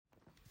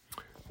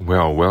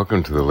Well,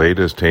 welcome to the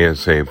latest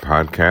ASA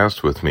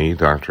podcast with me,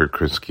 Dr.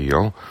 Chris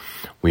Kuehl.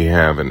 We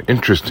have an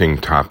interesting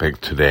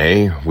topic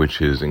today,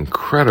 which is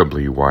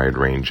incredibly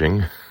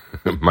wide-ranging.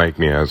 Mike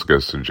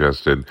Miazga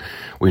suggested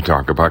we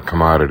talk about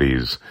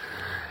commodities.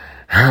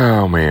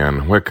 Oh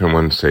man, what can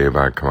one say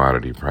about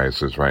commodity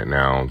prices right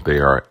now? They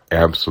are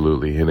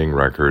absolutely hitting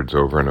records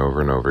over and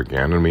over and over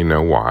again, and we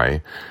know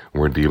why.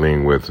 We're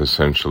dealing with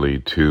essentially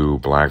two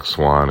black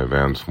swan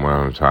events, one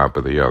on top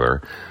of the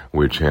other,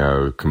 which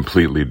have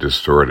completely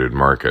distorted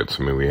markets.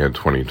 I mean, we had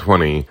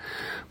 2020,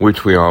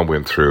 which we all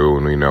went through,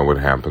 and we know what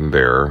happened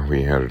there.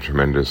 We had a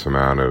tremendous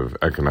amount of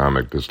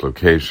economic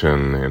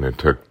dislocation, and it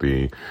took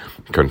the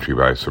country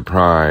by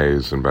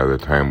surprise, and by the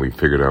time we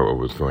figured out what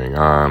was going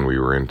on, we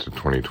were into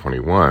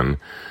 2021,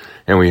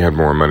 and we had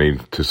more money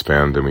to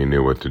spend than we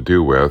knew what to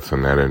do with,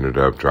 and that ended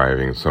up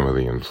driving some of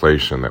the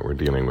inflation that we're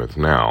dealing with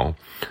now.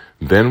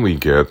 Then we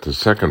get the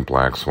second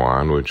black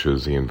swan, which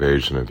is the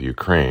invasion of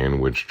Ukraine,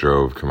 which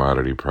drove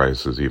commodity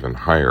prices even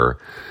higher,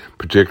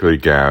 particularly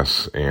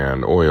gas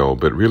and oil,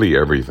 but really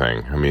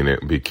everything. I mean,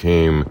 it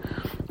became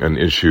an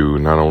issue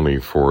not only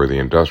for the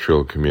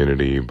industrial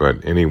community,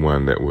 but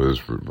anyone that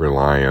was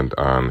reliant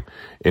on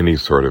any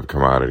sort of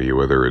commodity,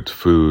 whether it's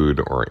food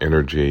or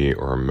energy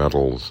or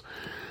metals.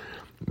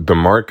 The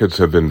markets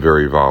have been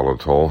very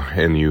volatile,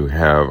 and you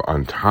have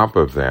on top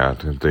of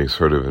that the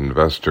sort of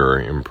investor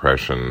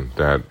impression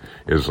that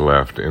is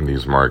left in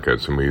these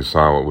markets. And we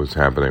saw what was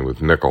happening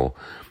with nickel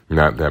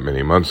not that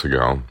many months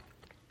ago,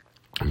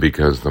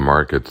 because the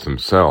markets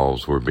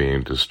themselves were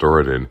being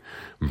distorted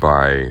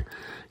by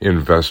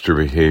investor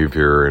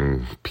behavior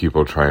and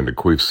people trying to,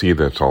 we see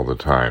this all the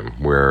time,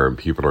 where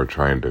people are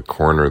trying to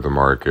corner the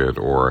market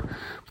or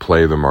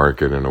play the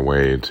market in a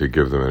way to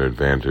give them an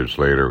advantage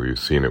later. We've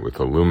seen it with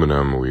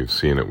aluminum, we've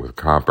seen it with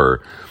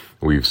copper,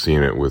 we've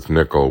seen it with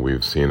nickel,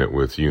 we've seen it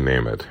with you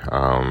name it.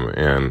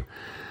 And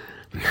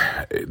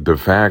the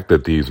fact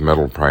that these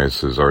metal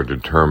prices are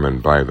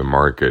determined by the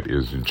market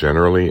is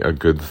generally a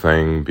good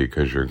thing,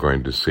 because you're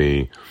going to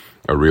see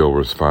a real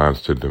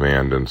response to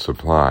demand and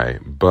supply.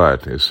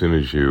 But as soon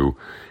as you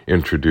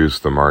introduce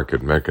the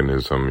market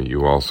mechanism,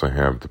 you also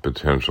have the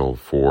potential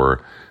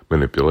for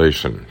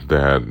manipulation,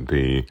 that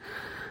the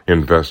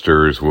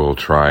investors will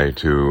try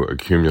to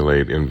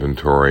accumulate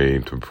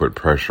inventory to put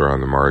pressure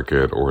on the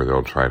market, or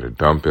they'll try to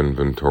dump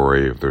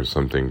inventory if there's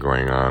something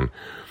going on,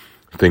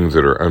 things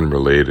that are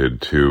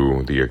unrelated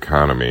to the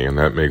economy, and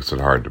that makes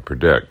it hard to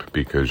predict,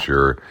 because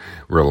you're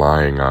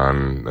relying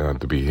on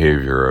the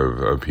behavior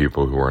of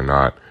people who are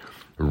not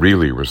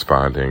really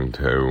responding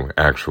to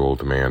actual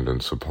demand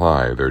and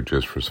supply. They're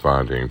just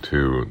responding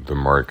to the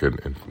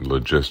market and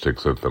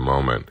logistics of the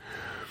moment.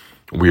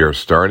 We are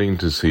starting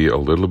to see a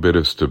little bit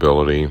of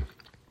stability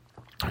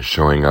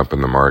showing up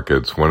in the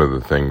markets. One of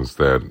the things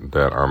that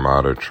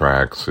Armada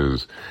tracks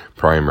is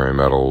primary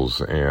metals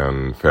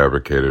and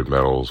fabricated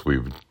metals.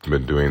 We've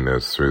been doing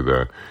this through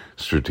the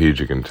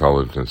strategic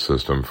intelligence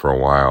system for a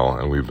while,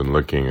 and we've been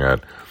looking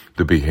at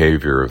the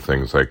behavior of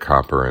things like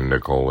copper and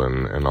nickel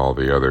and all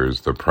the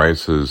others. The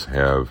prices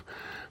have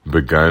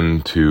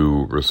begun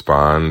to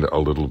respond a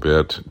little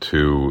bit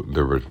to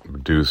the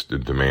reduced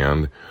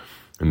demand.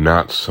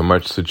 Not so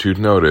much that you'd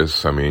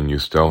notice. I mean, you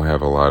still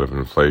have a lot of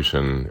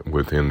inflation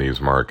within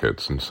these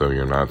markets, and so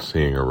you're not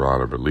seeing a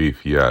lot of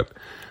relief yet.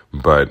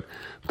 But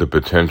the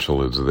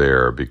potential is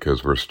there,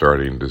 because we're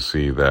starting to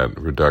see that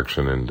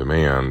reduction in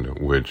demand,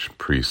 which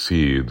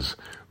precedes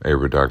a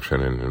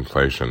reduction in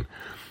inflation.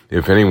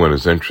 If anyone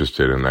is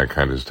interested in that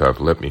kind of stuff,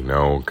 let me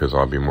know, because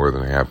I'll be more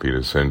than happy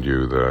to send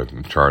you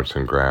the charts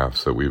and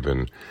graphs that we've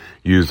been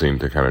using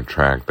to kind of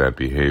track that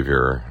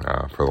behavior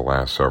for the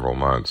last several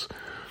months.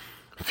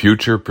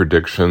 Future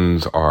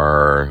predictions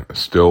are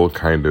still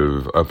kind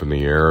of up in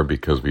the air,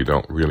 because we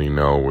don't really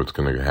know what's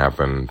going to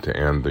happen to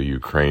end the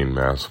Ukraine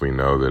mess. We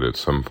know that at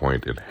some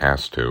point it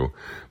has to,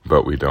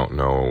 but we don't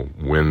know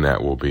when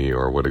that will be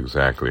or what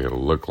exactly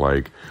it'll look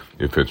like,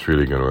 if it's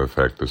really going to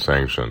affect the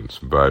sanctions.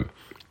 But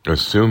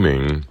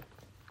assuming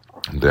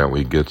that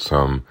we get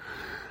some,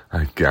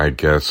 I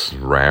guess,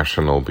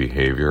 rational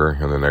behavior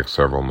in the next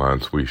several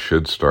months, we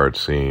should start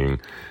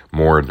seeing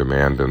more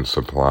demand and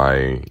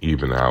supply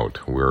even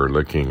out. We're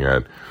looking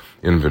at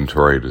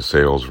inventory to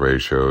sales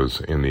ratios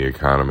in the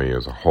economy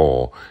as a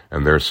whole,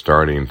 and they're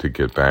starting to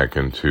get back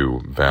into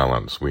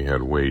balance. We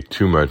had way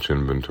too much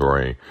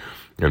inventory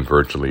in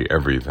virtually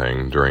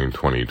everything during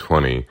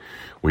 2020.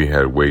 We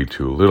had way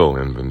too little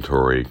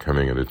inventory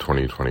coming into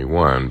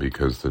 2021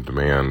 because the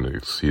demand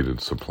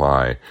exceeded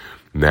supply.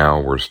 Now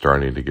we're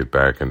starting to get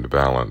back into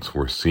balance.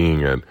 We're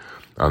seeing it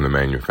on the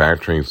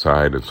manufacturing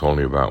side. It's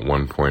only about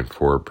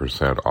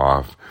 1.4%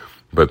 off,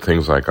 but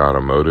things like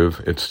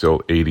automotive, it's still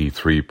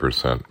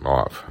 83%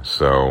 off.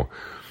 So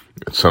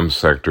some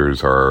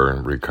sectors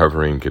are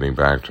recovering, getting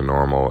back to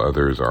normal.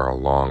 Others are a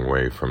long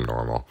way from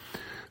normal.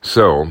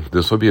 So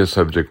this will be a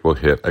subject we'll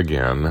hit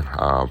again,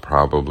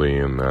 probably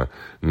in the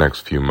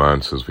next few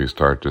months as we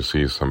start to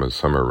see some of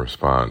summer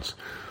response.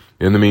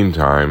 In the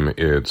meantime,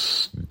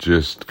 it's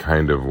just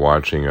kind of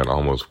watching it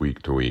almost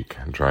week to week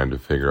and trying to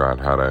figure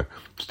out how to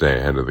stay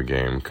ahead of the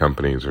game.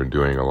 Companies are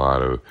doing a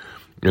lot of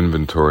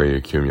inventory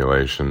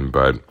accumulation,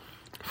 but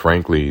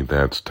frankly,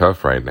 that's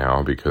tough right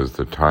now because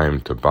the time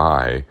to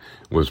buy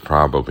was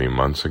probably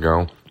months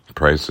ago.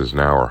 Prices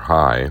now are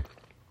high.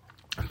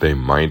 They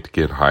might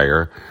get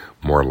higher.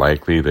 More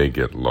likely, they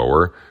get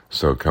lower.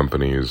 So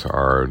companies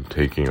are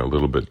taking a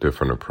little bit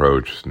different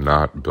approach,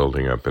 not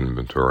building up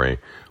inventory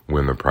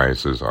when the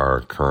prices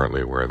are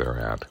currently where they're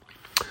at.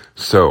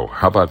 So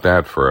how about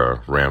that for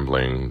a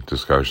rambling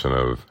discussion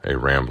of a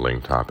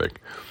rambling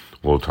topic?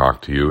 We'll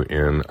talk to you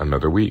in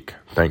another week.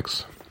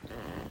 Thanks.